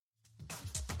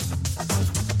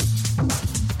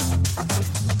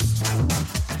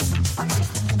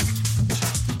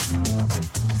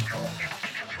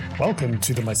Welcome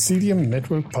to the Mycelium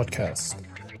Network Podcast,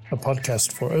 a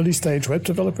podcast for early-stage web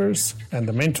developers and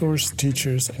the mentors,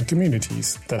 teachers, and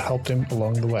communities that help them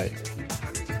along the way.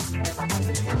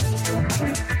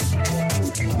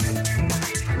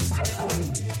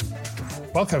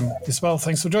 Welcome, Isabel.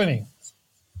 Thanks for joining.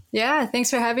 Yeah, thanks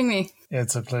for having me.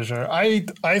 It's a pleasure.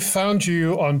 I found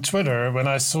you on Twitter when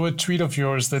I saw a tweet of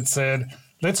yours that said,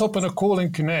 "Let's open a call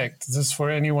and connect. This is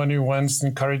for anyone who wants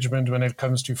encouragement when it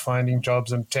comes to finding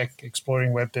jobs in tech,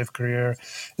 exploring web dev career."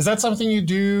 Is that something you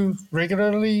do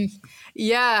regularly?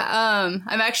 Yeah,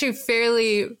 I'm actually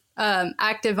fairly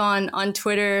active on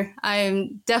Twitter.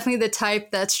 I'm definitely the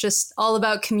type that's just all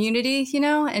about community,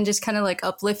 and just kind of like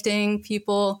uplifting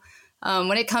people.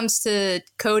 When it comes to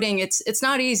coding, it's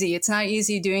not easy. It's not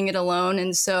easy doing it alone.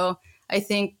 And so I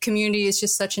think community is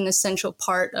just such an essential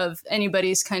part of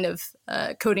anybody's kind of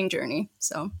coding journey.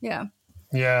 So, yeah.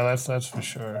 Yeah, that's for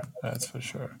sure. That's for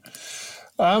sure.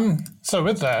 So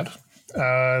with that,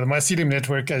 the Mycelium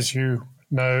Network, as you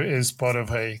know, is part of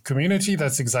a community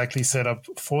that's exactly set up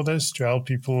for this to help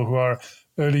people who are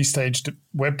early stage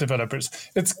web developers.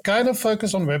 It's kind of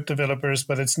focused on web developers,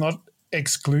 but it's not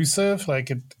exclusive.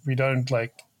 We don't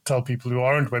tell people who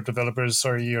aren't web developers,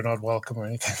 sorry, you're not welcome or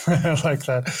anything like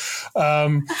that.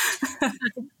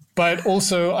 But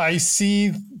also I see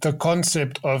the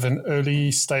concept of an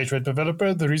early stage web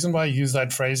developer. The reason why I use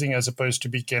that phrasing as opposed to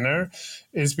beginner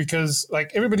is because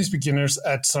everybody's beginners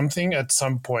at something at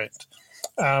some point.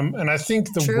 And I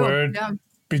think the word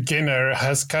beginner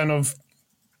has kind of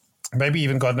maybe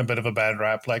even gotten a bit of a bad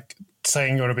rap, like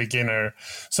saying you're a beginner.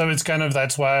 So it's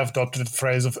that's why I've adopted the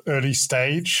phrase of early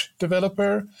stage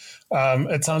developer.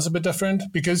 It sounds a bit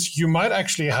different because you might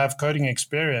actually have coding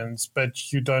experience,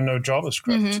 but you don't know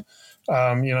JavaScript.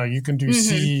 Mm-hmm. You can do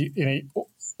C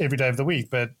every day of the week,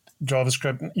 but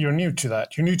JavaScript, you're new to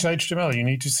that. You're new to HTML, you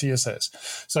need to CSS.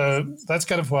 So that's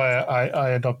kind of why I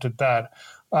adopted that.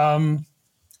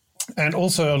 And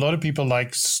also a lot of people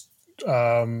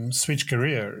switch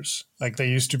careers. They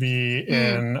used to be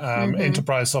in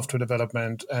enterprise software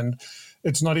development, and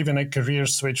it's not even a career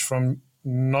switch from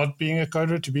not being a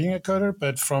coder to being a coder,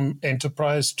 but from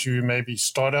enterprise to maybe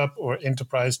startup or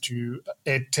enterprise to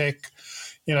ed tech,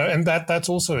 and that's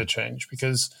also a change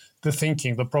because the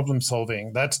thinking, the problem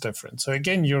solving, that's different. So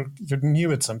again, you're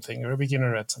new at something, you're a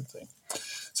beginner at something.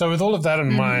 So with all of that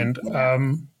in mind,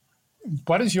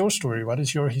 what is your story? What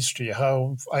is your history?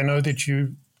 How I know that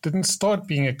you didn't start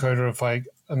being a coder, if I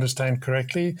understand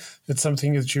correctly. It's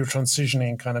something that you're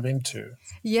transitioning kind of into.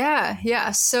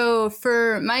 Yeah. So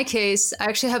for my case, I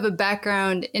actually have a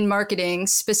background in marketing,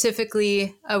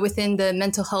 specifically within the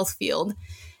mental health field.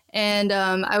 And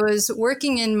I was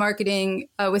working in marketing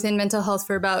within mental health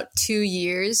for about 2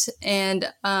 years.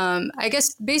 And I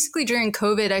guess basically during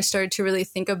COVID, I started to really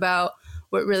think about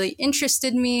what really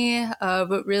interested me,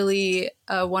 what really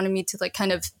wanted me to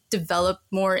kind of develop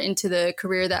more into the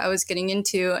career that I was getting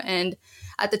into. And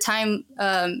at the time,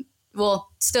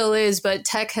 still is, but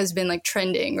tech has been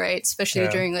trending, right? Especially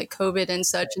during COVID and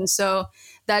such. And so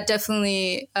that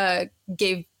definitely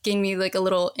gained me a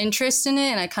little interest in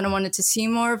it. And I kind of wanted to see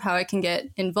more of how I can get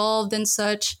involved and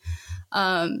such.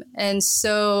 And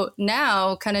so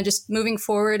now kind of just moving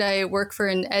forward, I work for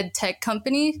an ed tech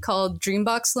company called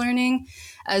Dreambox Learning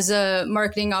as a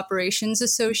marketing operations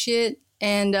associate.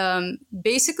 And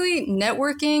basically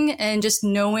networking and just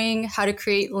knowing how to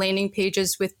create landing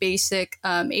pages with basic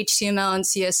HTML and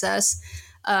CSS,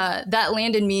 that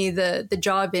landed me the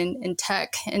job in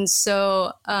tech. And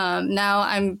so now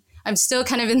I'm still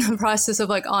kind of in the process of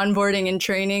onboarding and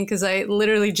training because I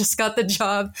literally just got the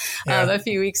job a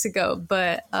few weeks ago.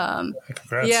 But I'm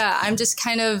just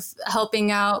kind of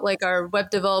helping out our web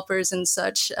developers and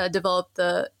such develop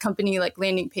the company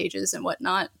landing pages and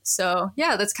whatnot. So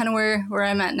that's kind of where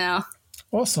I'm at now.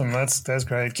 Awesome. That's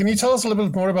great. Can you tell us a little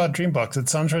bit more about Dreambox? It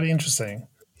sounds really interesting.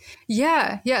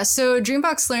 Yeah. So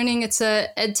Dreambox Learning, it's a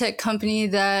ed tech company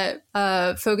that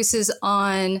focuses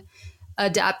on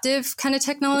adaptive kind of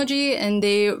technology, and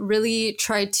they really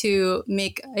try to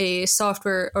make a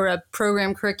software or a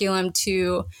program curriculum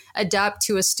to adapt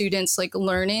to a student's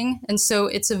learning. And so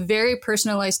it's a very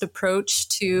personalized approach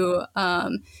to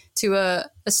a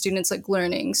student's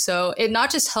learning. So it not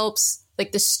just helps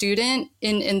the student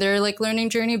in their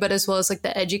learning journey, but as well as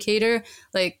the educator,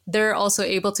 they're also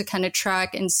able to kind of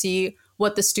track and see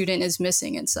what the student is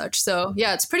missing and such. So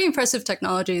it's pretty impressive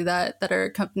technology that our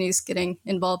company's getting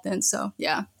involved in. So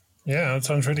yeah, that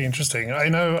sounds really interesting. I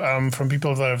know from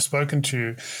people that I've spoken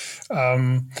to,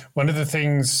 one of the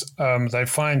things they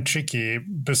find tricky,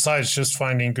 besides just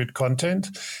finding good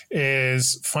content,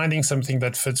 is finding something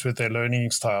that fits with their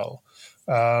learning style.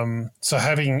 So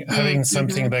having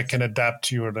something Mm-hmm. that can adapt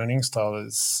to your learning style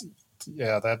is,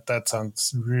 yeah, that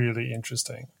sounds really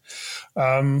interesting.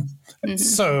 Um, Mm-hmm.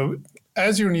 so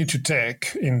as you're new to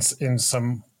tech in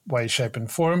some way, shape,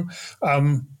 and form,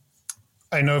 um,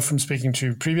 I know from speaking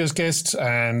to previous guests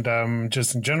and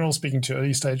just in general speaking to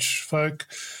early stage folk,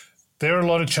 there are a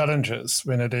lot of challenges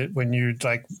when you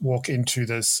like walk into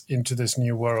this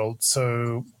new world.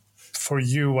 So for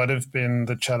you, what have been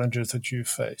the challenges that you've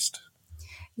faced?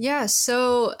 Yeah,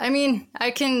 so I mean, I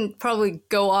can probably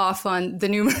go off on the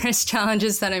numerous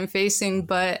challenges that I'm facing,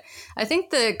 but I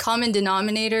think the common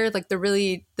denominator, like the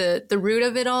root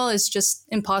of it all, is just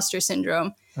imposter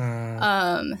syndrome.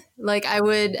 Mm, Like I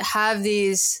would have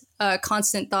these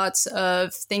constant thoughts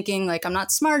of thinking like I'm not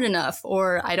smart enough,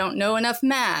 or I don't know enough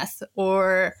math,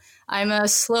 or I'm a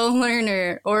slow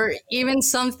learner, or even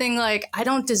something like I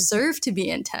don't deserve to be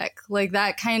in tech. Like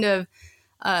that kind of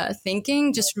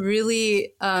thinking just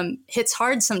really hits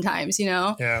hard sometimes, you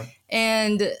know? yeah.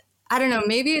 And I don't know,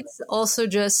 maybe it's also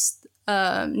just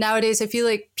nowadays, I feel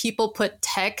like people put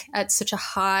tech at such a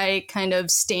high kind of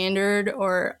standard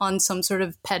or on some sort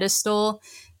of pedestal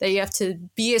that you have to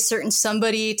be a certain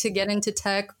somebody to get into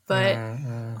tech. But Mm,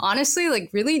 mm, honestly,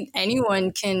 like really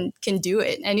anyone can do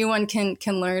it. Anyone can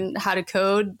learn how to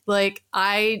code. Like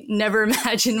I never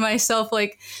imagined myself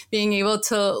like being able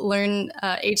to learn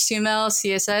HTML,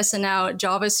 CSS, and now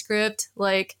JavaScript.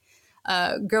 Like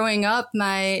growing up,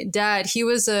 my dad, he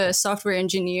was a software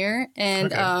engineer,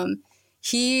 and okay.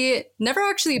 he never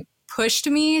actually pushed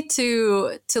me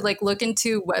to like look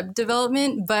into web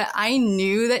development, but I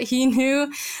knew that he knew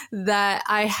that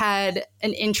I had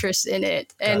an interest in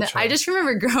it. And I Gotcha. just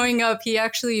remember growing up, he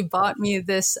actually bought me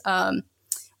this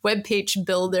web page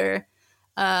builder,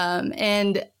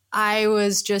 and I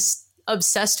was just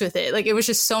obsessed with it. Like it was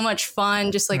just so much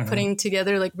fun, just like Hmm. putting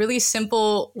together like really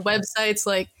simple websites.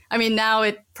 Like I mean, now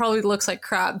it probably looks like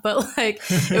crap, but like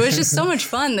it was just so much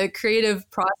fun, the creative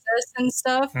process and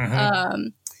stuff. Hmm.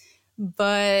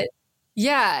 But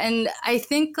yeah, and I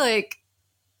think like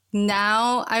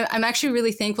now I'm actually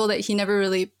really thankful that he never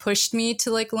really pushed me to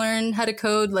like learn how to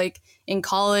code like in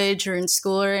college or in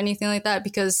school or anything like that,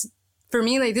 because for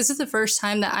me like this is the first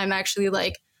time that I'm actually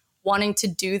like wanting to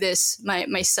do this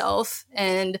myself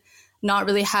and not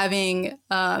really having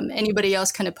anybody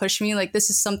else kind of push me. Like this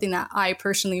is something that I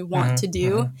personally want Hmm. to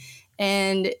do, Hmm.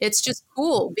 and it's just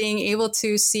cool being able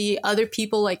to see other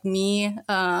people like me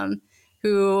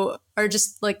who are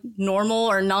just like normal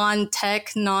or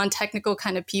non-technical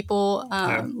kind of people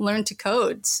Yeah. learn to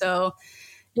code. So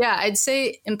yeah, I'd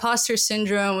say imposter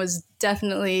syndrome was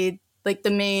definitely like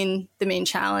the main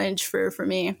challenge for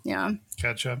me. Yeah.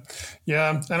 Gotcha.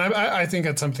 Yeah, and I think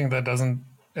it's something that doesn't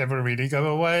ever really go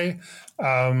away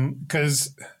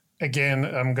because, again,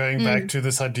 I'm going back Mm. to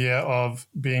this idea of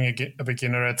being a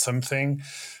beginner at something.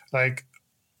 Like,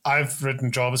 I've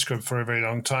written JavaScript for a very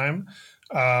long time,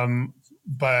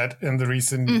 but in the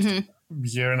recent Mm-hmm.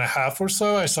 year and a half or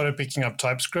so, I started picking up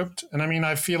TypeScript, and I mean,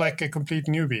 I feel like a complete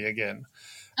newbie again.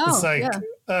 It's Oh like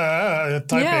yeah.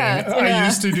 typing. Yeah.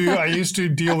 Yeah. I used to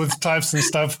deal with types and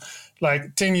stuff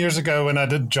like 10 years ago when I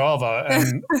did Java,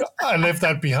 and I left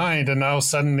that behind, and now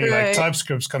suddenly like Right.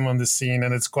 TypeScript's come on the scene,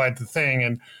 and it's quite the thing.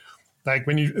 And like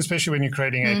especially when you're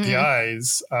creating Mm-hmm.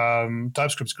 APIs,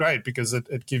 TypeScript's great because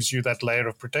it gives you that layer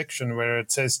of protection where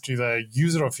it says to the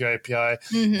user of your API,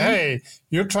 Mm-hmm. hey,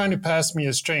 you're trying to pass me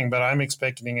a string, but I'm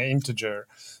expecting an integer.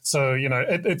 So,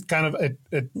 it kind of,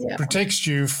 it Yeah. protects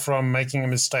you from making a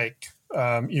mistake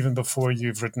even before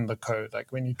you've written the code.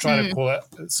 Like when you try to Mm. call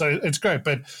it, so it's great,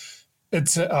 but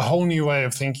it's a whole new way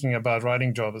of thinking about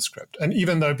writing JavaScript. And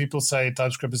even though people say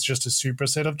TypeScript is just a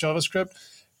superset of JavaScript,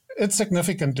 it's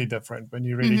significantly different when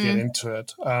you really get Mm-hmm. into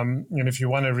it. If you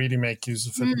want to really make use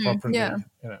of it Mm. Yeah.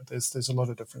 properly, there's a lot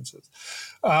of differences.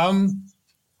 Um, Mm.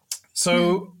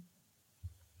 so,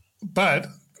 but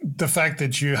the fact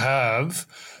that you have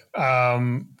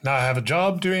now have a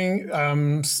job doing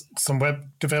some web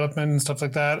development and stuff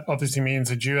like that obviously means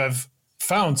that you have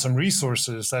found some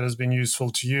resources that has been useful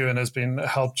to you and has been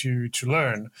helped you to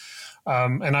learn.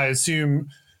 And I assume,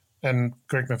 and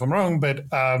correct me if I'm wrong, but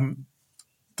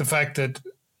the fact that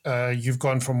you've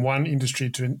gone from one industry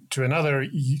to another,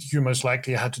 you most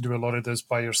likely had to do a lot of this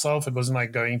by yourself. It wasn't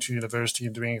like going to university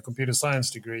and doing a computer science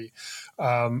degree.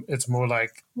 It's more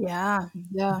like Yeah.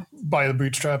 Yeah. by the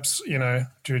bootstraps,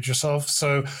 do it yourself.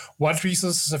 So what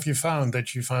resources have you found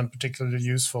that you found particularly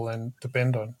useful and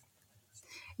depend on?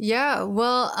 Yeah,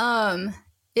 well,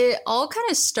 it all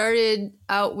kind of started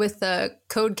out with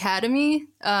Code Academy,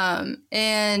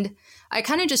 and I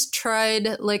kind of just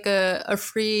tried like a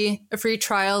free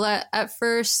trial at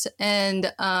first,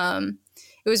 and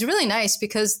it was really nice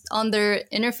because on their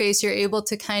interface, you're able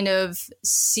to kind of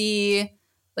see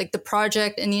like the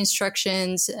project and the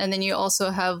instructions. And then you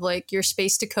also have like your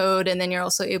space to code. And then you're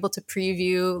also able to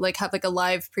preview, like have like a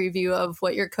live preview of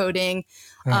what you're coding.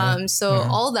 So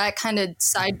all that kind of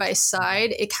side by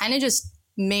side, it kind of just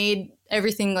made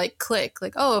everything like click,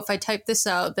 like, oh, if I type this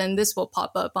out, then this will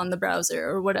pop up on the browser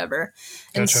or whatever.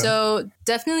 Gotcha. And so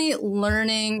definitely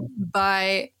learning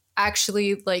by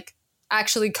actually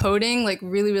coding like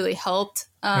really, really helped.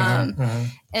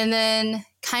 And then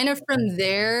kind of from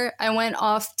there, I went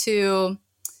off to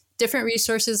different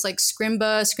resources like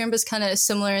Scrimba. Scrimba's kind of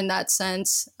similar in that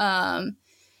sense. And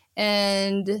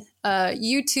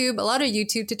YouTube, a lot of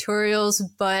YouTube tutorials,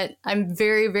 but I'm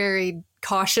very, very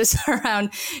cautious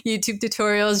around YouTube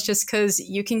tutorials just because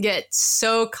you can get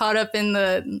so caught up in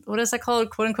the, what is that called,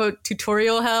 quote unquote,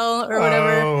 tutorial hell or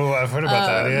whatever. Oh, I've heard about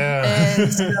that, yeah.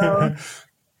 And so,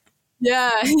 yeah.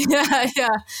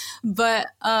 But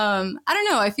I don't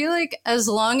know. I feel like as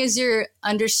long as you're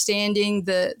understanding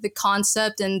the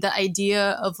concept and the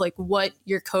idea of like what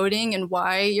you're coding and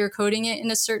why you're coding it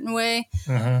in a certain way,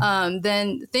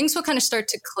 then things will kind of start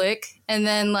to click. And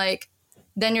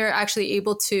then you're actually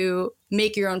able to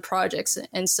make your own projects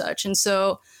and such. And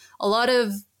so a lot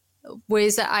of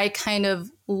ways that I kind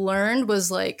of learned was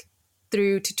like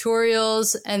through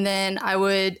tutorials, and then I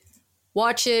would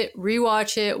watch it,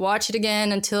 rewatch it, watch it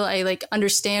again until I like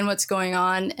understand what's going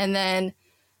on. And then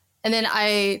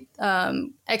I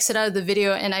exit out of the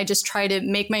video and I just try to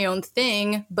make my own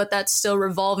thing, but that's still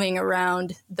revolving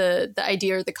around the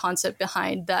idea or the concept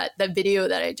behind that video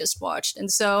that I just watched. And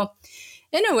so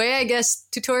in a way, I guess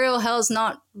tutorial hell is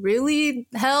not really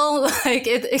hell. Like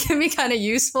it can be kind of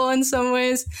useful in some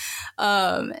ways.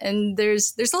 And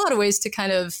there's a lot of ways to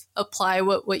kind of apply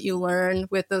what you learn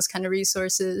with those kind of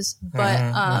resources. But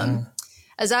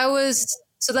as I was,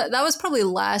 so that was probably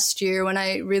last year when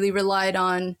I really relied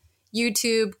on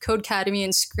YouTube, Codecademy,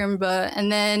 and Scrimba. And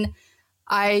then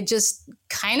I just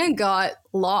kind of got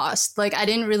lost. Like I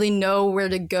didn't really know where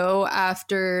to go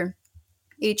after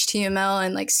HTML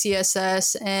and like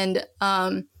CSS. And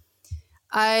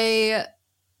I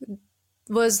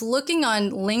was looking on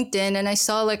LinkedIn and I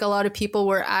saw like a lot of people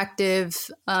were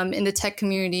active in the tech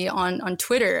community on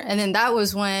Twitter. And then that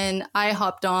was when I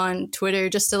hopped on Twitter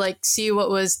just to like see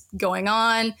what was going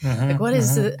on. Like, what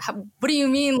do you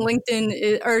mean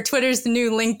LinkedIn or Twitter's the new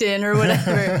LinkedIn or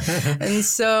whatever? And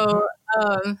so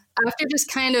after just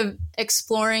kind of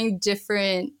exploring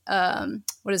different,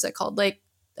 what is that called? Like,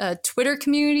 Twitter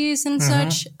communities and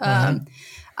such.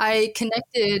 I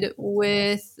connected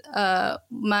with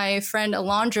my friend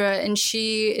Alondra, and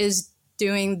she is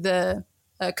doing the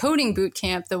coding boot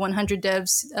camp, the 100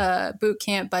 Devs boot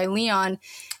camp by Leon.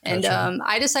 And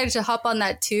I decided to hop on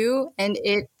that too. And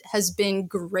it has been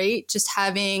great just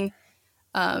having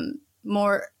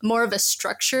more of a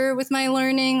structure with my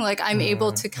learning. Like I'm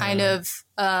able to kind of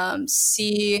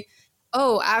see,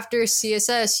 oh, after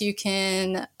CSS, you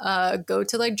can go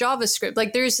to like JavaScript.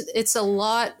 Like it's a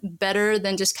lot better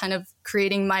than just kind of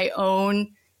creating my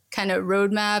own kind of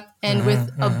roadmap. And with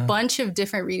a bunch of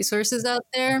different resources out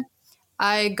there,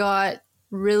 I got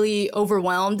really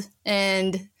overwhelmed.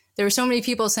 And there were so many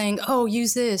people saying, oh,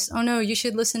 use this. Oh, no, you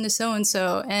should listen to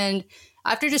so-and-so. And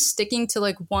after just sticking to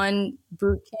like one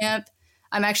boot camp,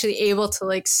 I'm actually able to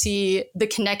like see the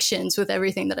connections with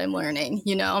everything that I'm learning,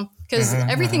 you know, because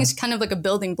everything is kind of like a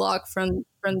building block from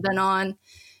then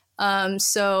on.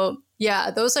 So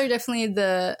yeah, those are definitely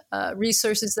the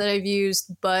resources that I've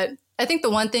used. But I think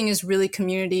the one thing is really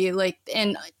community, like,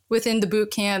 and within the boot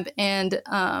camp and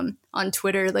on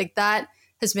Twitter, like that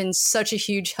has been such a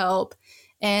huge help.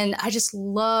 And I just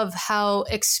love how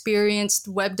experienced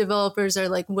web developers are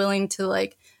like willing to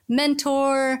like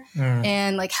mentor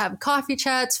and like have coffee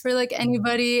chats for like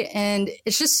anybody. And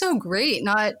it's just so great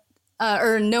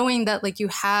or knowing that like you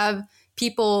have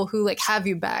people who like have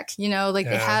you back, you know, like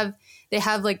they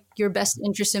have like your best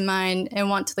interest in mind and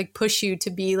want to like push you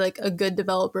to be like a good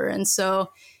developer. And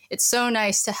so it's so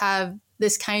nice to have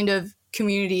this kind of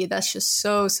community that's just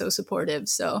so supportive.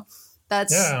 So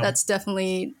that's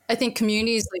definitely, I think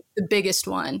community is like the biggest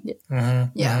one.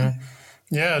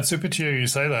 Yeah, it's super to hear you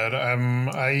say that.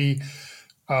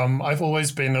 I've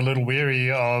always been a little weary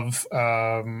of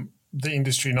the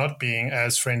industry not being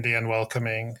as friendly and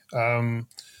welcoming,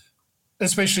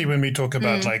 especially when we talk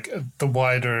about like the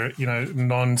wider, you know,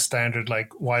 non-standard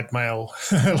like white male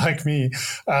like me.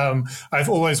 I've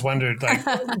always wondered like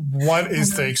what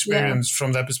is the experience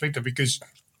from that perspective? Because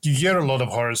you hear a lot of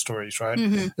horror stories, right?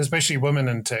 Mm-hmm. Especially women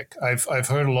in tech. I've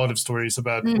heard a lot of stories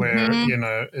about where, Mm-hmm. you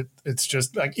know, it's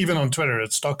just like, even on Twitter,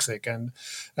 it's toxic. And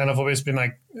I've always been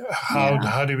like, Yeah.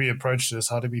 how do we approach this?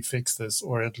 How do we fix this,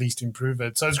 or at least improve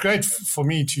it? So it's great for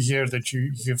me to hear that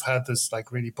you've had this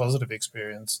like really positive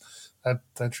experience.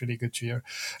 That's really good to hear.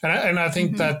 And I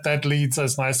think Mm-hmm. that leads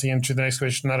us nicely into the next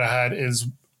question that I had is,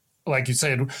 like you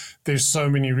said, there's so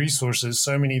many resources,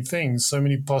 so many things, so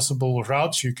many possible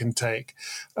routes you can take.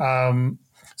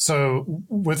 So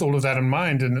with all of that in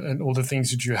mind, and all the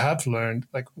things that you have learned,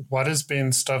 like, what has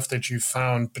been stuff that you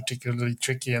found particularly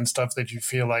tricky, and stuff that you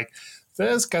feel like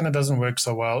this kind of doesn't work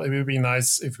so well? It would be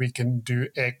nice if we can do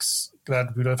X.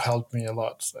 That would have helped me a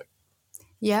lot. So.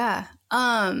 Yeah.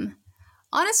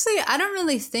 Honestly, I don't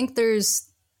really think there's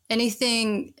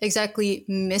anything exactly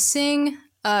missing,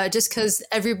 just because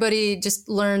everybody just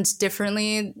learns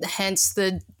differently, hence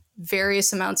the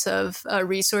various amounts of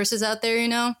resources out there, you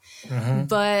know? Mm-hmm.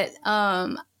 But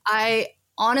I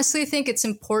honestly think it's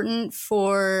important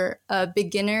for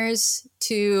beginners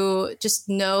to just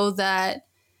know that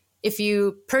if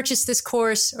you purchase this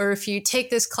course or if you take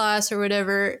this class or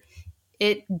whatever,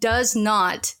 it does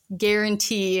not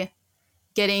guarantee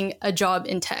getting a job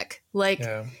in tech. Like,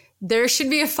 Yeah. there should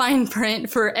be a fine print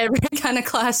for every kind of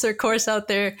class or course out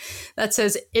there that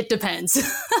says it depends.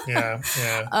 Yeah.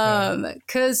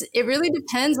 Because it really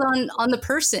depends on the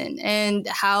person and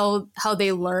how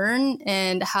they learn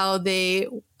and how they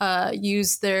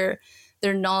use their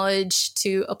knowledge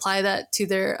to apply that to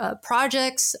their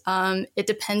projects. It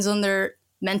depends on their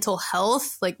mental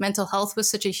health. Like, mental health was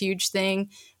such a huge thing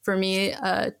for me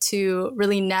to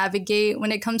really navigate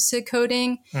when it comes to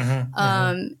coding.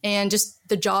 And just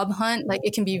the job hunt. Like,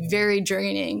 it can be very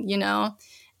draining, you know?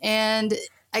 And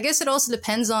I guess it also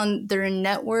depends on their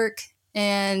network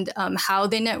and how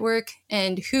they network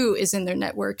and who is in their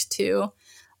network too.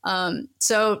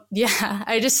 So yeah,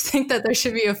 I just think that there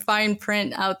should be a fine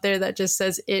print out there that just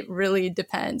says it really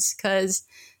depends, because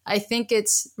I think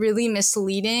it's really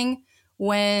misleading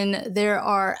when there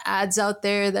are ads out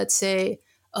there that say,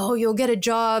 oh, you'll get a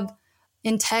job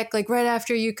in tech like right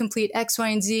after you complete X, Y,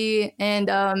 and Z. And,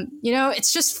 you know,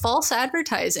 it's just false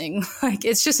advertising. Like,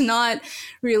 it's just not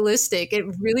realistic. It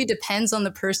really depends on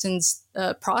the person's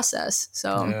process.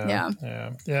 So, yeah.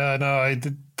 No,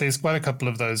 there's quite a couple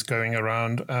of those going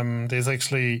around. There's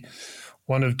actually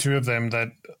one of two of them that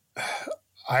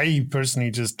I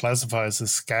personally just classify as a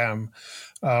scam.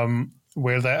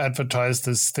 Where they advertise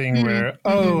this thing where,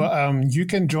 you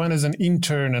can join as an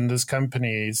intern in this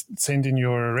company, send in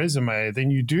your resume,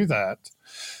 then you do that.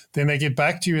 Then they get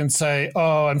back to you and say,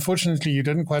 oh, unfortunately, you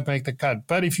didn't quite make the cut.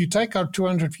 But if you take our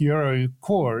 €200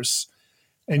 course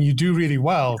and you do really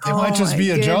well, there might just be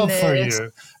a job for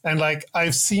you. And like,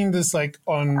 I've seen this like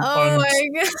on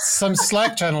some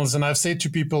Slack channels, and I've said to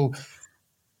people,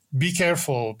 be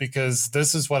careful, because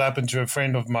this is what happened to a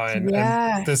friend of mine,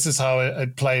 and this is how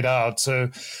it played out. So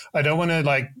I don't want to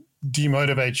like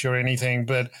demotivate you or anything,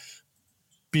 but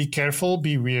be careful,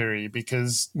 be wary,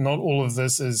 because not all of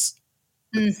this is,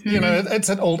 you know, it's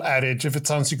an old adage. If it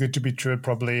sounds too good to be true, it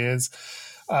probably is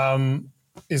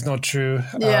not true,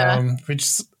 which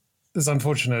is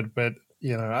unfortunate. But,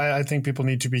 you know, I think people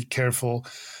need to be careful.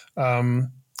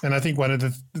 And I think one of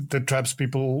the traps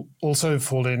people also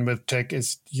fall in with tech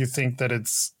is you think that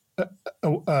it's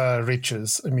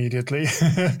riches immediately.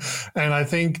 And I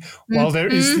think while there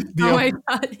is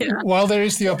while there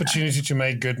is the opportunity to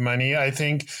make good money, I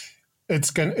think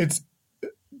the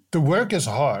work is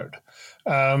hard.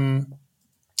 And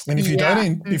if you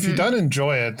don't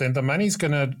enjoy it, then the money's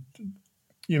gonna,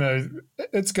 you know,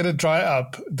 it's going to dry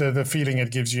up the feeling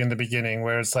it gives you in the beginning,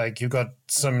 where it's like you got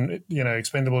some, you know,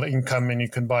 expendable income and you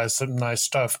can buy some nice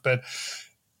stuff. But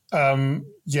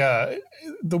the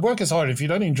work is hard. If you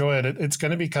don't enjoy it, it's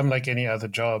going to become like any other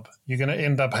job. You're going to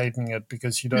end up hating it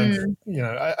because you don't, you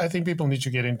know, I think people need to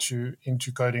get into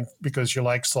coding because you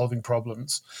like solving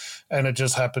problems. And it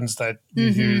just happens that you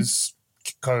use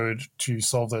code to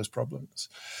solve those problems.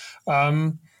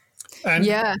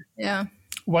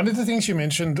 One of the things you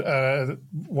mentioned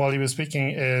while you were speaking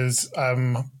is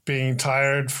being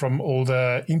tired from all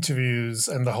the interviews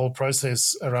and the whole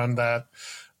process around that.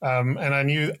 And I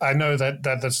know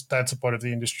that's a part of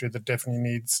the industry that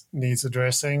definitely needs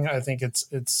addressing. I think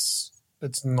it's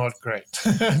not great,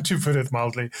 to put it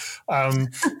mildly.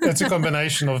 It's a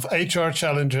combination of HR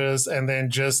challenges and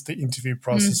then just the interview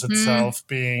process itself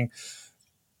being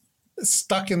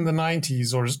stuck in the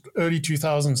 90s or early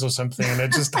 2000s or something, and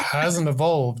it just hasn't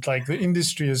evolved. Like, the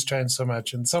industry has changed so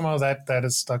much, and somehow that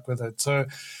is stuck with it. So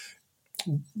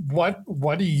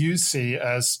what do you see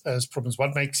as problems?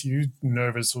 What makes you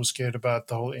nervous or scared about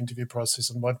the whole interview process,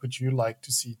 and what would you like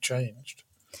to see changed?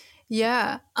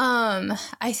 Yeah.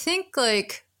 I think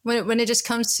like when it just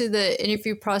comes to the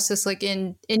interview process, like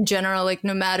in general, like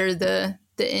no matter the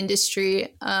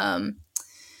industry,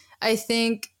 I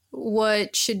think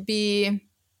what should be,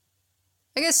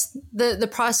 I guess the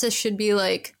process should be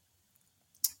like,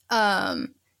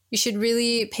 you should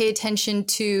really pay attention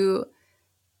to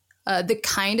the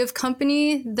kind of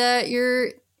company that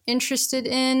you're interested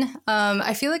in.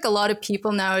 I feel like a lot of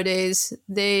people nowadays,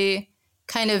 they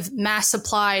kind of mass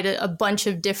apply to a bunch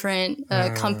of different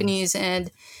companies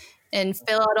and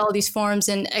fill out all these forms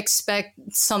and expect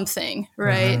something,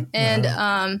 right? And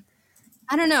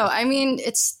I don't know. I mean,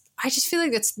 I just feel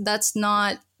like that's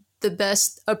not the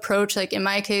best approach. Like in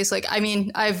my case, like I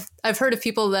mean, I've heard of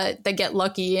people that get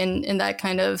lucky in that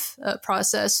kind of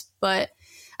process, but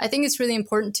I think it's really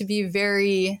important to be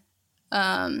very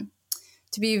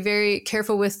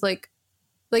careful with like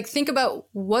think about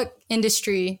what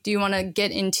industry do you want to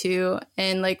get into,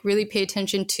 and like really pay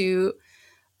attention to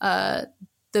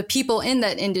the people in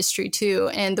that industry too,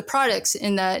 and the products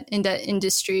in that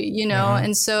industry, you know.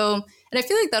 And so, and I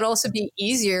feel like that'll also be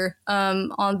easier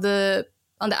on the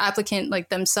applicant like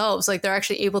themselves, like they're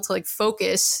actually able to like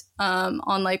focus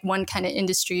on like one kind of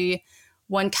industry,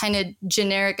 one kind of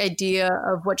generic idea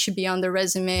of what should be on the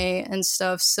resume and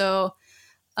stuff. So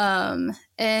and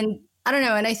I don't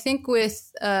know. And I think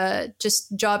with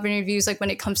just job interviews, like when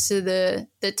it comes to the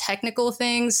technical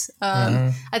things,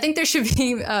 I think there should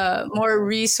be more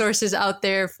resources out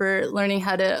there for learning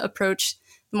how to approach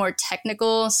the more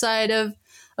technical side of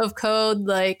code.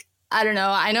 Like, I don't know.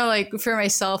 I know like for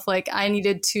myself, like I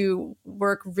needed to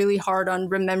work really hard on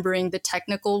remembering the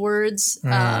technical words.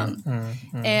 And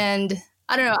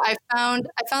I don't know. I found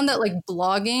that like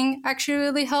blogging actually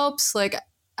really helps, like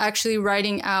actually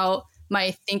writing out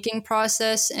my thinking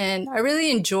process. And I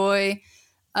really enjoy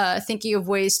thinking of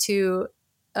ways to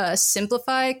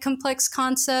simplify complex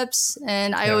concepts.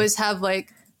 And I always have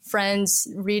like friends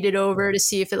read it over to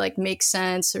see if it like makes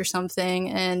sense or something.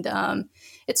 And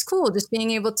it's cool just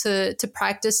being able to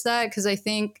practice that, because I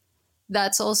think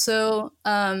that's also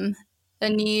a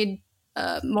need,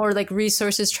 more like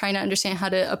resources trying to understand how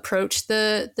to approach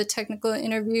the technical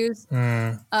interviews.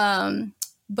 But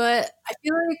I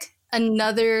feel like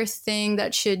another thing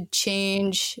that should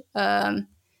change, I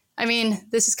mean,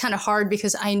 this is kind of hard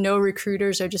because I know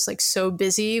recruiters are just like so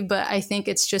busy, but I think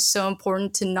it's just so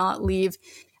important to not leave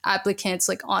applicants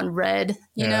like on red,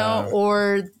 you know,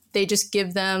 or they just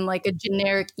give them like a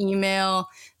generic email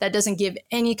that doesn't give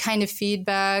any kind of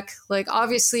feedback. Like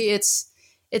obviously it's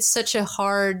such a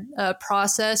hard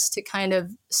process to kind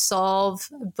of solve,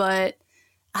 but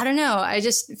I don't know. I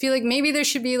just feel like maybe there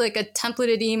should be like a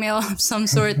templated email of some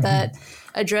sort that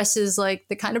addresses like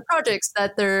the kind of projects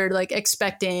that they're like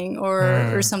expecting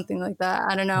or something like that.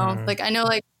 I don't know. Like I know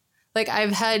like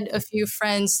I've had a few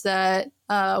friends that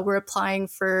were applying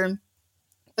for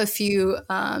a few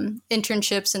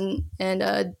internships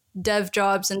and dev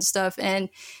jobs and stuff, and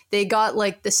they got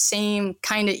like the same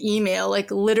kind of email,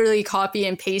 like literally copy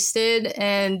and pasted.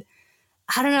 And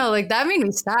I don't know, like that made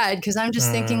me sad because I'm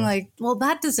just thinking like, well,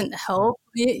 that doesn't help,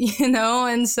 you know?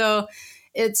 And so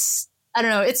I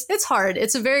don't know, it's hard.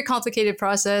 It's a very complicated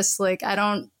process. Like I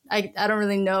don't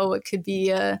really know what could be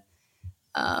a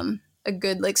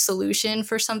good like solution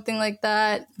for something like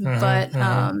that. But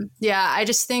yeah, I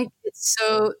just think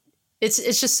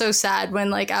it's just so sad when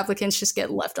like applicants just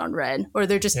get left on red, or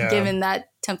they're just given that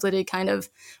templated kind of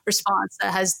response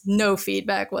that has no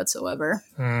feedback whatsoever.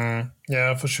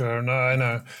 Yeah, for sure. No, I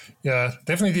know. Yeah,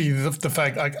 definitely the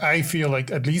fact I feel like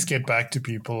at least get back to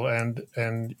people and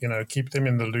you know, keep them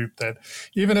in the loop, that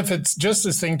even if it's just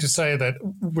this thing to say that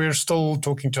we're still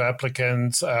talking to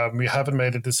applicants, we haven't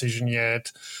made a decision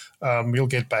yet. We'll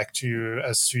get back to you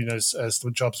as soon as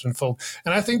the job's been filled.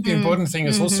 And I think the important thing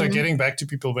is also getting back to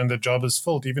people when the job is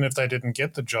filled, even if they didn't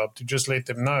get the job, to just let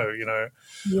them know, you know,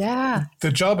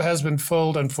 the job has been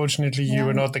filled. Unfortunately, you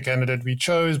were not the candidate we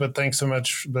chose, but thanks so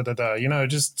much, blah, blah, blah. You know,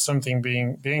 just something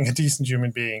being a decent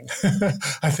human being,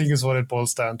 I think is what it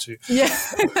boils down to. Yeah.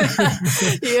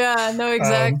 Yeah, no,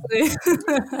 exactly.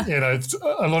 You know,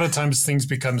 a lot of times things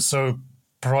become so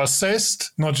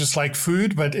processed, not just like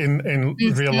food, but in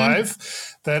real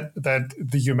life, that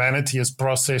the humanity is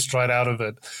processed right out of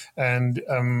it. And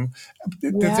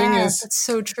the thing is, that's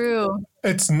so true.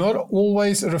 It's not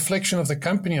always a reflection of the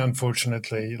company,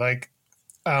 unfortunately. Like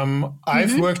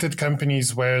I've worked at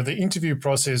companies where the interview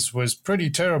process was pretty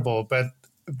terrible, but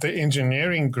the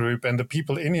engineering group and the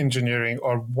people in engineering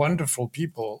are wonderful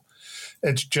people.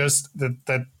 It's just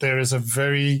that there is a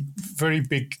very, very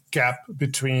big gap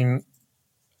between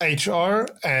HR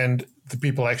and the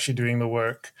people actually doing the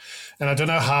work. And I don't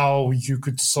know how you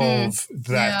could solve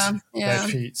Yeah, that yeah.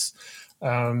 piece.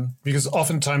 Because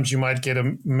oftentimes you might get a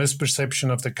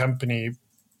misperception of the company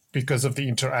because of the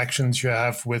interactions you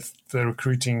have with the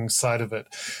recruiting side of it.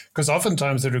 Because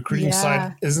oftentimes the recruiting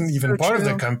side Yeah, isn't even so part of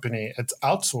the true. company, it's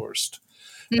outsourced.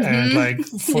 And Hmm. like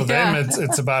for them, Yeah,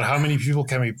 it's about how many people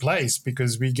can we place,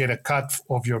 because we get a cut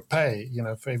of your pay,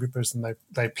 for every person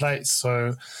they place.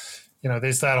 So,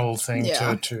 there's that whole thing to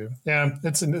yeah, it too. Yeah,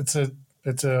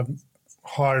 it's a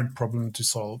hard problem to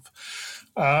solve.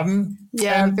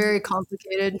 yeah. And Very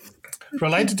complicated.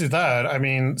 related to that, I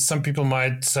mean, some people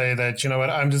might say that, you know what,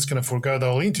 I'm just going to forego the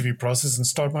whole interview process and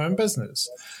start my own business.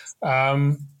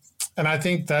 Um, and I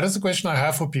think that is a question I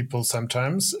have for people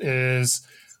sometimes is,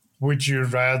 would you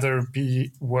rather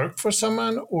be work for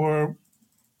someone or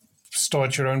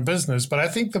start your own business? But I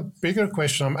think the bigger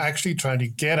question I'm actually trying to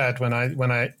get at when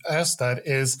I ask that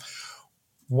is,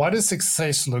 what does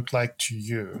success look like to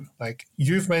you? Like,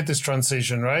 you've made this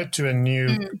transition, right, to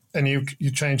Mm.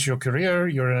 you changed your career,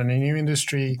 you're in a new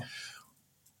industry.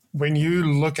 When you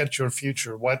look at your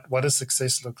future, what does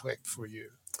success look like for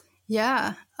you?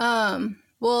 Yeah.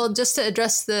 Well, just to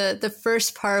address the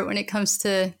first part when it comes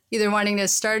to either wanting to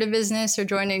start a business or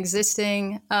join an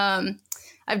existing,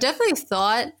 I've definitely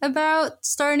thought about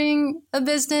starting a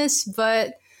business,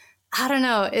 but I don't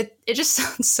know. It just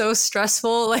sounds so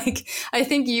stressful. Like, I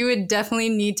think you would definitely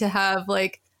need to have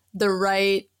like the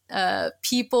right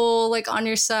people like on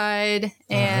your side,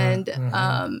 Mm-hmm,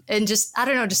 mm-hmm. and just I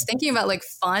don't know, just thinking about like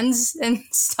funds and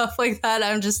stuff like that.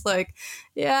 I'm just like,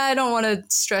 yeah, I don't want to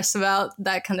stress about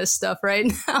that kind of stuff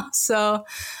right now. So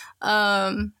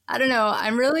I don't know.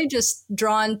 I'm really just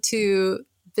drawn to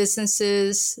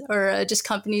businesses or just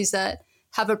companies that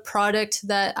have a product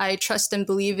that I trust and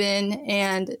believe in,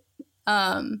 and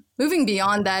moving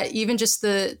beyond that, even just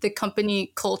the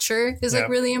company culture is like Yeah.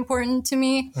 really important to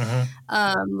me.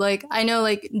 Mm-hmm. Like I know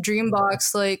like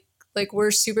Dreambox, like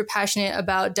we're super passionate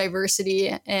about diversity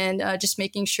and just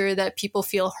making sure that people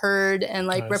feel heard and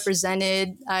like Nice.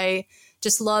 represented. I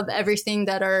just love everything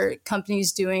that our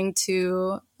company's doing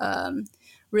to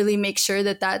really make sure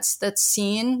that that's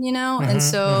seen, you know. And Mm-hmm,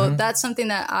 so mm-hmm. that's something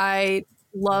that I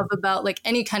love about like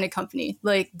any kind of company.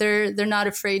 Like they're not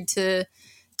afraid to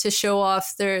show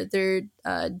off their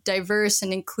diverse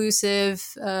and inclusive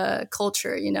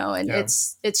culture, you know, and Yeah.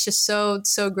 it's just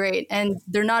so great, and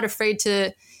they're not afraid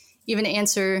to even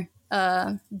answer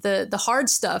the hard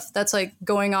stuff that's like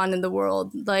going on in the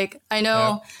world. Like I Yeah.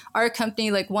 know our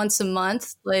company, like once a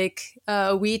month, like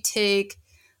we take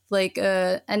like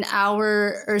an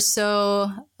hour or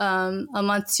so a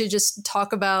month to just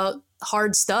talk about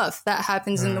hard stuff that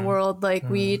happens in the world. Like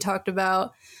we Mm-hmm. talked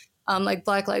about like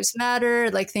Black Lives Matter,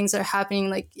 like things that are happening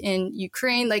like in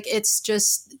Ukraine. Like it's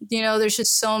just, you know, there's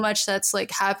just so much that's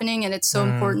like happening, and it's so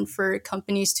Mm-hmm. important for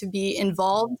companies to be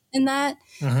involved in that.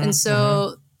 And Mm-hmm. Mm-hmm.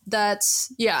 so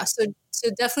that's, yeah. So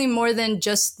definitely more than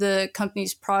just the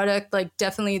company's product, like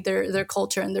definitely their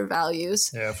culture and their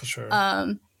values. Yeah, for sure.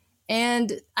 Um,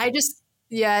 and I just,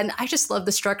 yeah, and I just love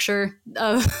the structure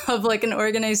of like an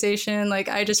organization. Like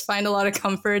I just find a lot of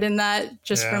comfort in that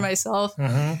just for Yeah. myself.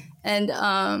 Mm-hmm.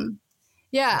 And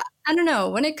yeah, I don't know.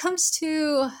 When it comes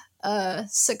to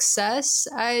success,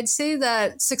 I'd say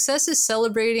that success is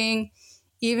celebrating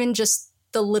even just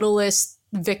the littlest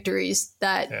victories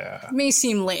that Yeah. may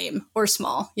seem lame or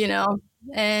small, you know?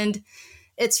 And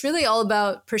it's really all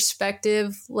about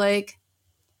perspective. Like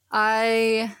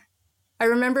I I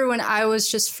remember when I was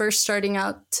just first starting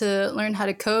out to learn how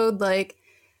to code, like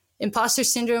imposter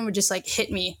syndrome would just like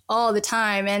hit me all the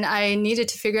time, and I needed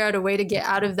to figure out a way to get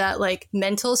out of that like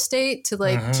mental state to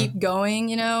like Mm-hmm. keep going,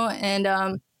 you know. And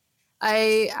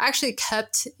I actually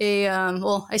kept a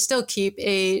well, I still keep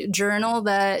a journal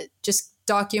that just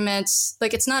documents,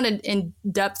 like it's not an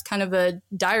in-depth kind of a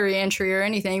diary entry or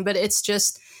anything, but it's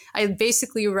just I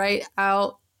basically write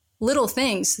out little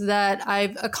things that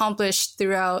I've accomplished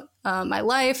throughout my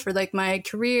life or like my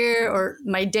career or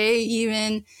my day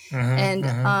even. Mm-hmm. And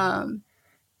Mm-hmm.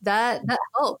 that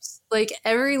helps. Like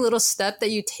every little step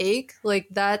that you take, like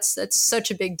that's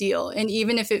such a big deal. And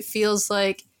even if it feels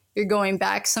like you're going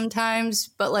back sometimes,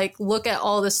 but like look at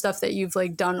all the stuff that you've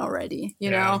like done already, you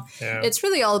Yeah. know. Yeah. It's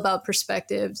really all about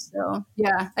perspective. So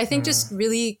yeah, I think just Mm.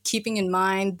 really keeping in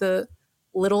mind the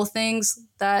little things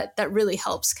that really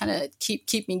helps kind of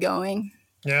keep me going.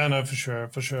 Yeah, no, for sure,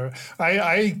 for sure.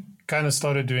 I kind of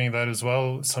started doing that as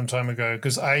well some time ago,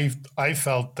 because I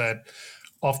felt that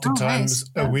Oh, nice.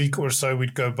 oftentimes a Yeah. week or so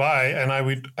would go by and I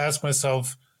would ask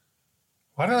myself,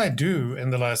 what did I do in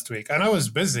the last week? I know I was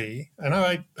busy. I know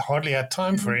I hardly had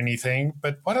time for anything,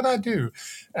 but what did I do?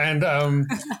 And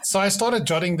so I started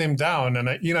jotting them down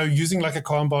and, using like a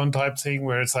Kanban type thing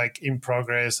where it's like in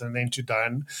progress and then to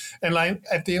done. And like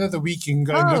at the end of the week, you can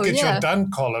go and Oh, look at your yeah.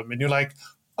 done column and you're like,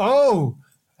 oh,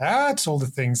 that's all the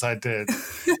things I did.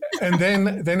 And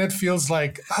then it feels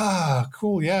like,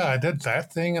 cool, yeah, I did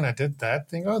that thing and I did that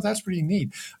thing. Oh, that's pretty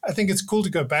neat. I think it's cool to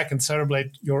go back and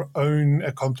celebrate your own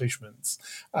accomplishments.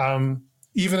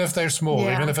 Even if they're small,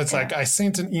 Yeah. even if it's Yeah. like I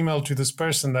sent an email to this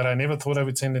person that I never thought I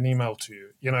would send an email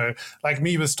to, like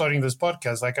me with starting this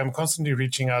podcast, like I'm constantly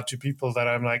reaching out to people that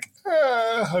I'm like,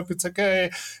 I hope it's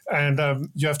okay. And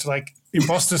you have to like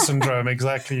imposter syndrome,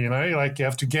 exactly, like you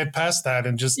have to get past that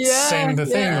and just Yeah. send the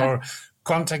thing Yeah. or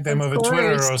contact them Of over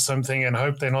Twitter course. or something and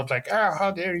hope they're not like,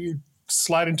 how dare you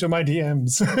slide into my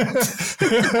DMs.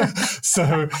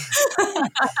 So,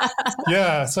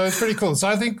 yeah, so it's pretty cool. So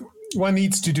I think one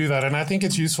needs to do that. And I think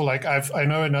it's useful. Like I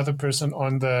know another person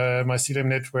on the My CDM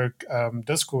Network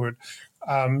Discord,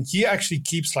 he actually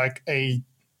keeps like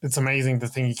it's amazing the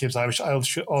thing he keeps. I'll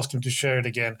ask him to share it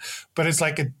again. But it's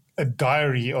like a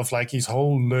diary of like his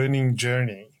whole learning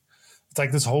journey. It's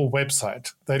like this whole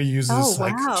website that he Oh, uses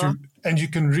wow. and you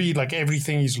can read like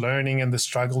everything he's learning and the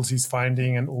struggles he's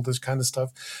finding and all this kind of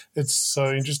stuff. It's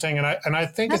so interesting. And I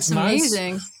think it's That's nice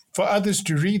amazing. for others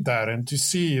to read that and to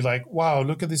see like, wow,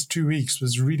 look at this 2 weeks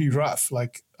was really rough.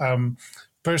 Like,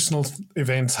 personal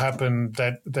events happen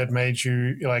that made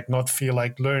you like not feel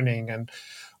like learning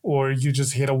or you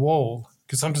just hit a wall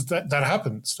because sometimes that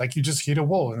happens. Like you just hit a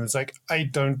wall and it's like, I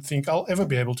don't think I'll ever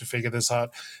be able to figure this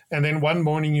out. And then one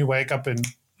morning you wake up and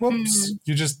whoops,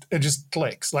 it just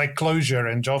clicks, like closure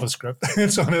and JavaScript.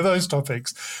 It's one of those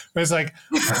topics where it's like,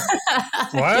 Yeah.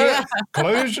 what?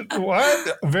 Closure?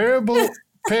 What? Variable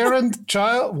parent,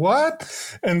 child?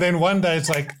 What? And then one day it's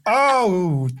like,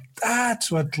 oh,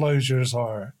 that's what closures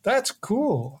are. That's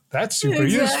cool. That's super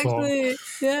useful. Exactly.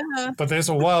 Yeah. But there's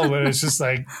a while where it's just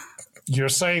like, you're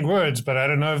saying words, but I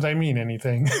don't know if they mean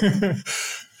anything.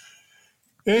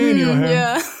 Anyway,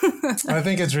 Yeah. I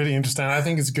think it's really interesting. I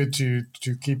think it's good to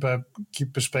keep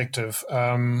perspective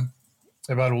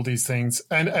about all these things.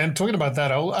 And talking about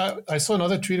that, I saw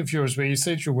another tweet of yours where you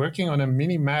said you're working on a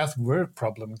mini math word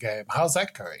problem game. How's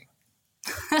that going?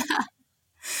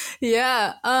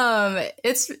 Yeah.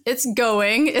 It's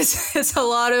going. It's a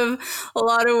lot of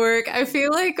work. I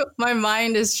feel like my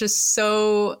mind is just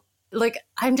so like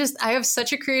I have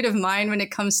such a creative mind when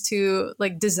it comes to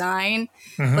like design.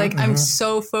 Like I'm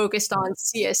so focused on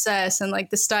CSS and like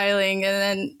the styling, and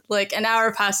then like an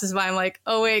hour passes by, I'm like,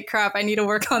 oh wait, crap, I need to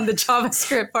work on the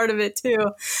JavaScript part of it too.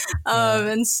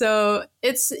 And so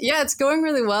it's going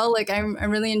really well. Like I'm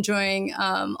really enjoying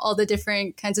all the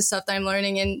different kinds of stuff that I'm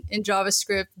learning in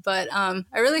JavaScript. But I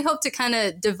really hope to kind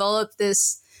of develop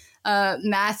this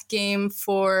math game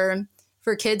for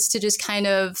kids to just kind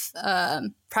of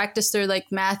practice their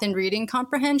like math and reading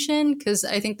comprehension, because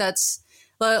I think that's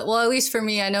well, at least for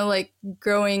me, I know like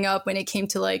growing up when it came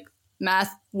to like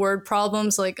math word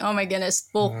problems, like, oh my goodness.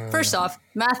 Well, first off,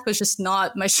 math was just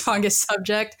not my strongest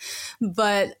subject,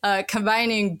 but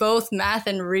combining both math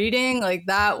and reading, like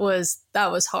that was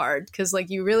hard, because like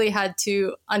you really had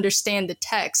to understand the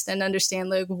text and understand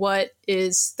like what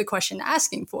is the question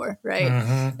asking for, right?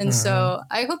 And so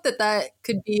I hope that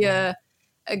could be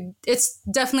it's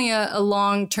definitely a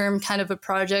long-term kind of a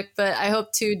project, but I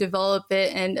hope to develop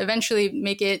it and eventually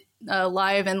make it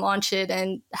live and launch it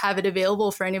and have it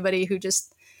available for anybody who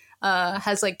just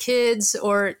has like kids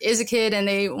or is a kid and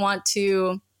they want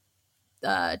to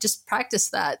just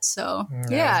practice that. So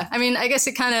yeah, I mean, I guess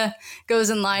it kind of goes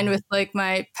in line with like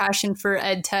my passion for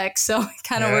ed tech, so it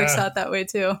kind of works out that way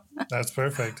too. That's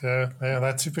perfect. Yeah,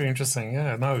 that's super interesting.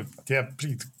 Yeah, no, yeah,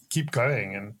 please keep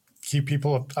going and keep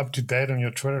people up to date on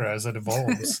your Twitter as it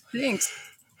evolves. Thanks.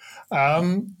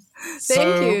 Thank you.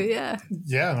 So Yeah.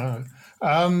 yeah,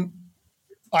 no.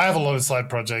 I have a lot of side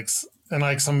projects, and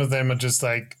like some of them are just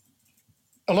like,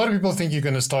 a lot of people think you're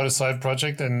going to start a side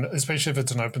project, and especially if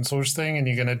it's an open source thing and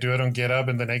you're going to do it on GitHub,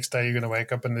 and the next day you're going to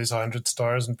wake up and there's 100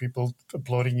 stars and people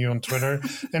applauding you on Twitter.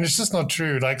 And it's just not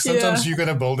true. Like sometimes you're going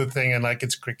to build a thing and like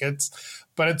it's crickets,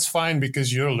 but it's fine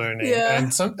because you're learning. Yeah.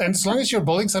 And as long as you're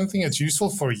building something that's useful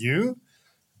for you,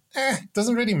 it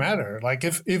doesn't really matter. Like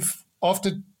if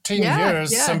after 10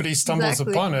 years somebody stumbles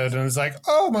upon it and is like,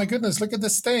 oh my goodness, look at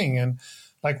this thing, and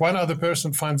like one other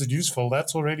person finds it useful,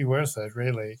 that's already worth it,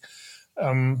 really.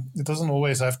 It doesn't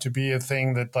always have to be a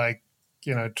thing that like,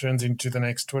 turns into the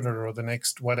next Twitter or the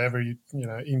next whatever,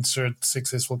 insert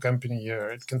successful company here.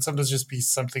 It can sometimes just be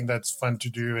something that's fun to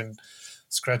do and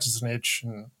scratches an itch.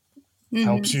 And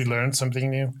helps you learn something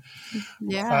new.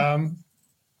 Yeah.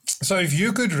 So if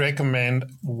you could recommend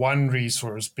one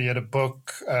resource, be it a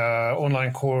book,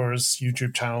 online course,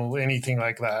 YouTube channel, anything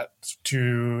like that,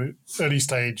 to early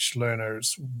stage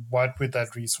learners, what would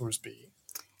that resource be?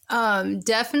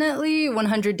 Definitely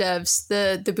 100 Devs,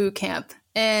 the boot camp.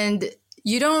 And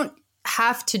you don't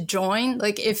have to join.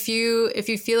 Like if you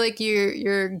feel like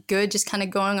you're good just kind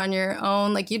of going on your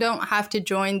own, like you don't have to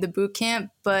join the boot camp,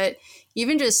 but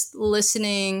even just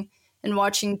listening and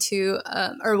watching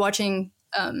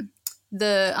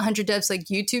the 100 Devs like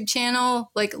YouTube channel,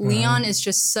 like Leon is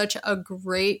just such a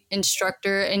great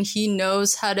instructor, and he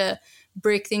knows how to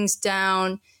break things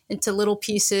down into little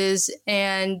pieces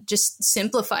and just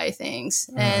simplify things.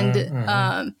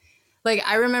 And like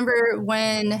I remember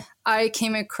when I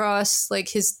came across like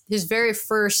his very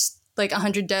first like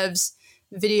 100 Devs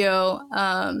video,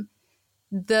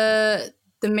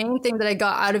 the main thing that I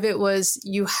got out of it was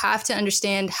you have to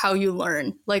understand how you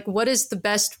learn. Like, what is the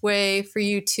best way for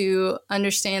you to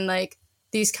understand like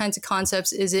these kinds of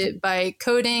concepts? Is it by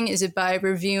coding? Is it by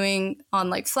reviewing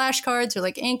on like flashcards or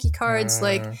like Anki cards?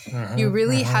 Like, you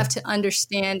really have to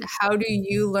understand how do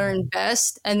you learn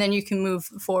best, and then you can move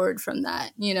forward from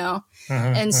that, you know?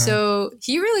 And so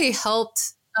he really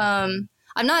helped. I'm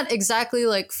not exactly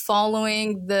like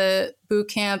following the boot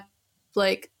camp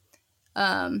like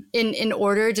in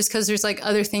order, just because there's like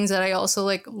other things that I also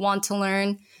like want to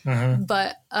learn.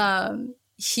 But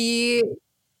he,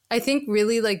 I think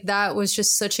really like that was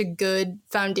just such a good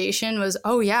foundation, was,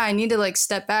 oh yeah, I need to like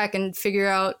step back and figure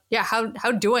out, yeah,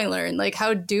 how do I learn? Like,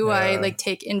 how do I like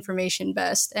take information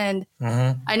best? And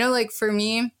I know like for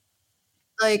me,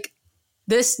 like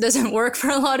this doesn't work for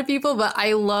a lot of people, but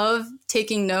I love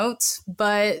taking notes,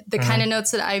 but the kind of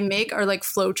notes that I make are like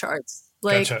flow charts.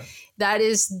 Like that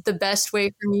is the best way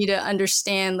for me to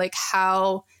understand like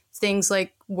how things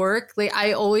like work. Like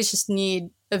I always just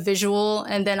need a visual,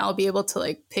 and then I'll be able to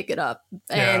like pick it up.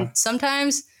 And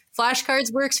sometimes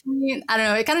flashcards works for me. I don't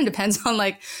know. It kind of depends on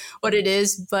like what it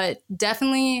is, but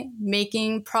definitely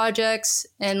making projects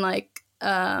and like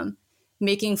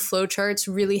making flowcharts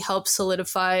really helps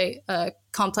solidify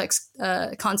complex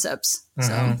concepts.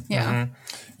 So yeah,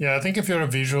 I think if you're a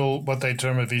visual, what they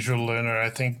term a visual learner, I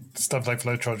think stuff like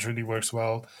flowcharts really works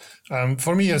well.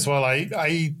 For me as well,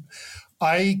 I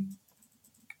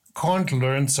can't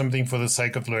learn something for the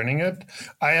sake of learning it.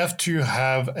 I have to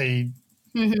have a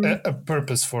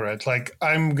purpose for it. Like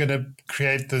I'm going to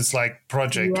create this like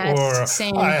project, or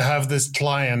same. I have this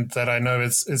client that I know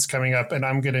is coming up and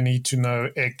I'm going to need to know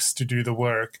X to do the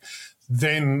work.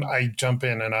 Then I jump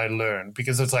in and I learn,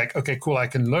 because it's like, okay, cool. I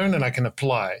can learn and I can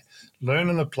learn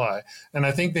and apply. And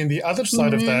I think then the other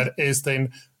side of that is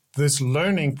then this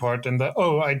learning part, and the,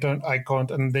 I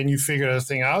can't. And then you figure a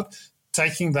thing out,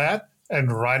 taking that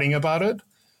and writing about it.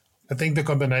 I think the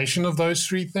combination of those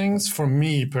three things, for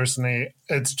me personally,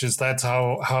 it's just that's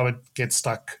how it gets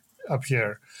stuck up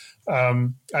here. I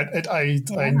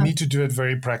need to do it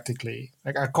very practically.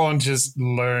 Like I can't just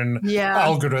learn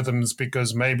algorithms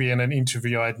because maybe in an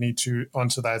interview I'd need to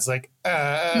answer that. It's like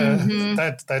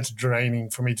that's draining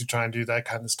for me to try and do that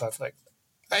kind of stuff. Like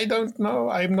I don't know.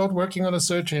 I'm not working on a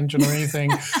search engine or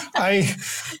anything. I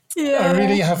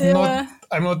really have not.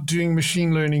 I'm not doing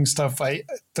machine learning stuff. I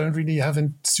don't really have a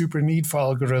super need for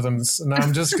algorithms. And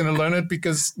I'm just going to learn it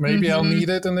because maybe I'll need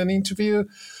it in an interview.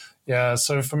 Yeah.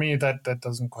 So for me, that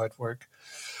doesn't quite work.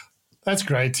 That's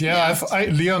great. Yeah.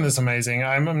 Leon is amazing.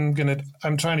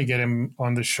 I'm trying to get him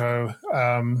on the show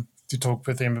to talk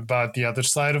with him about the other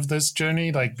side of this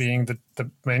journey, like being the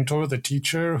mentor, the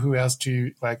teacher who has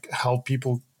to like help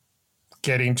people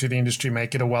get into the industry,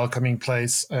 make it a welcoming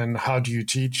place. And how do you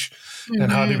teach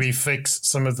and how do we fix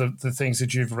some of the things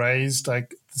that you've raised,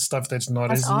 like the stuff that's not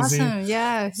as easy. Awesome.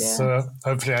 Yeah. So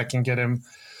hopefully I can get him.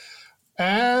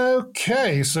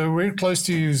 Okay. So we're close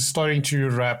to starting to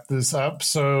wrap this up.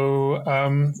 So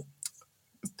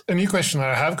a new question that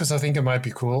I have, because I think it might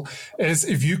be cool, is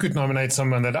if you could nominate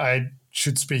someone that I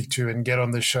should speak to and get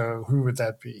on the show, who would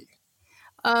that be?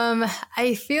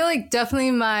 I feel like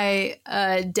definitely my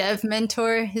dev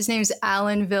mentor. His name's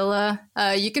Alan Villa.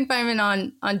 You can find him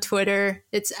on Twitter.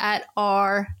 It's at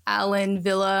 @Alan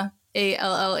Villa,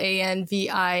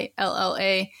 ALLANVILLA.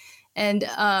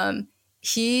 And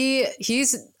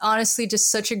he's honestly just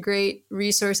such a great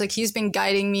resource. Like he's been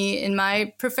guiding me in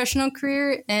my professional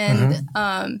career, and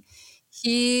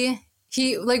he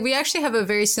like we actually have a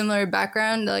very similar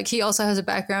background. Like he also has a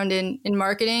background in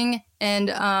marketing, and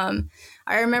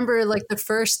I remember like the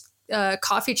first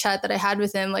coffee chat that I had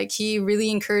with him, like he really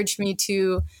encouraged me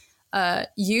to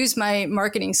use my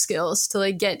marketing skills to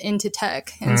like get into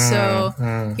tech. And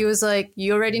so he was like,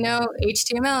 you already know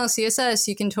HTML, CSS,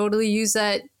 you can totally use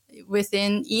that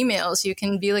within emails. You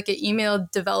can be like an email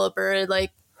developer.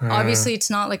 Like, obviously it's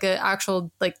not like an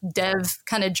actual like dev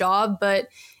kind of job, but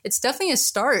it's definitely a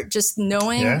start. Just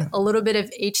knowing a little bit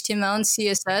of HTML and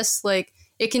CSS, like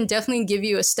it can definitely give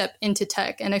you a step into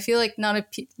tech. And I feel like not a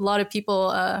lot of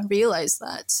people realize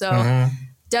that. So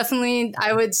definitely,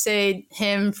 I would say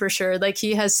him for sure. Like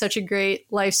he has such a great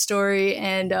life story,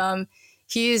 and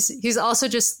he's also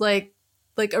just like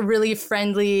a really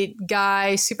friendly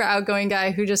guy, super outgoing guy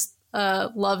who just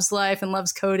loves life and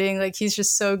loves coding. Like he's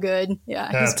just so good. Yeah,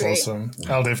 that's he's great. Awesome.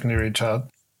 I'll definitely reach out.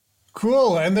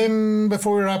 Cool. And then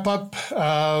before we wrap up,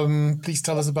 please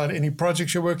tell us about any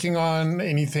projects you're working on,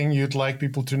 anything you'd like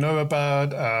people to know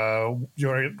about,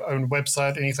 your own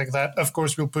website, anything like that. Of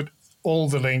course, we'll put all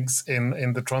the links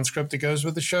in the transcript that goes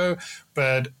with the show,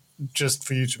 but just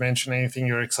for you to mention anything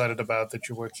you're excited about that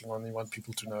you're working on and you want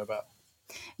people to know about.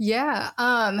 Yeah.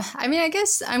 I mean, I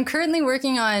guess I'm currently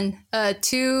working on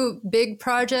 2 big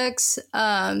projects.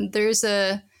 There's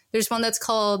one that's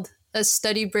called a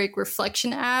study break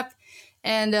reflection app.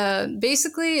 And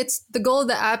basically it's the goal of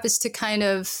the app is to kind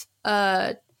of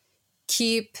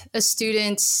keep a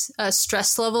student's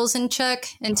stress levels in check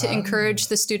and to encourage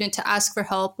the student to ask for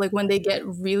help like when they get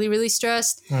really, really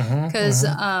stressed. Because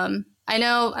I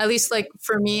know, at least like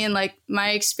for me and like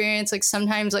my experience, like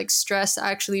sometimes like stress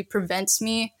actually prevents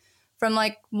me from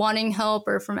like wanting help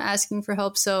or from asking for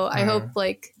help. So I hope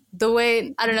like the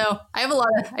way, I don't know, I have a lot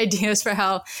of ideas for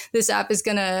how this app is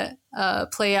going to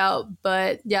play out.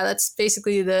 But yeah, that's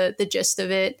basically the gist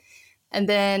of it. And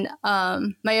then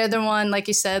my other one, like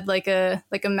you said, like a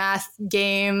math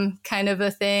game kind of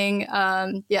a thing.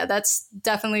 Yeah, that's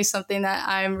definitely something that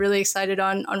I'm really excited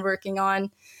on working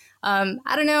on.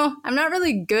 I don't know. I'm not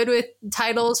really good with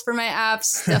titles for my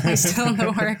apps. Definitely still in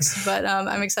the works, but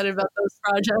I'm excited about those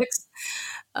projects.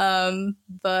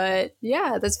 But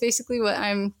yeah, that's basically what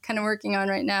I'm kind of working on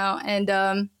right now. And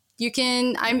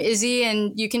I'm Izzy,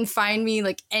 and you can find me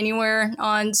like anywhere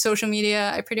on social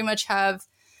media. I pretty much have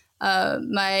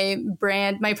my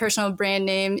personal brand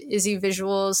name, Izzy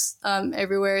Visuals,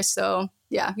 everywhere. So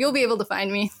yeah, you'll be able to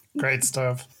find me. Great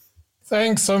stuff.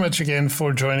 Thanks so much again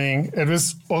for joining. It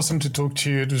was awesome to talk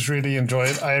to you. It was really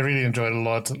enjoyed. I really enjoyed a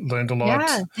lot, learned a lot.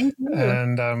 Yeah, thank you.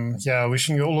 And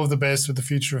wishing you all of the best with the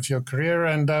future of your career.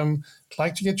 And I'd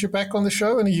like to get you back on the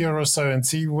show in a year or so and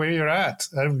see where you're at.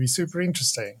 That would be super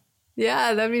interesting.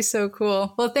 Yeah, that'd be so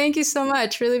cool. Well, thank you so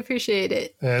much. Really appreciate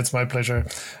it. Yeah, it's my pleasure.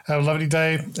 Have a lovely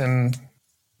day and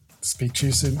speak to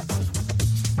you soon.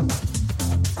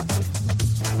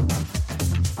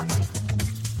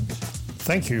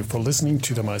 Thank you for listening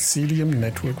to the Mycelium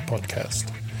Network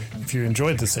podcast. If you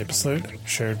enjoyed this episode,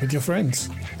 share it with your friends.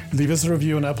 Leave us a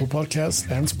review on Apple Podcasts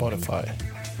and Spotify.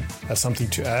 Have something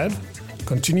to add?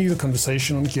 Continue the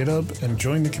conversation on GitHub and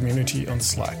join the community on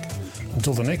Slack.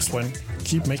 Until the next one,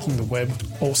 keep making the web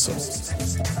awesome.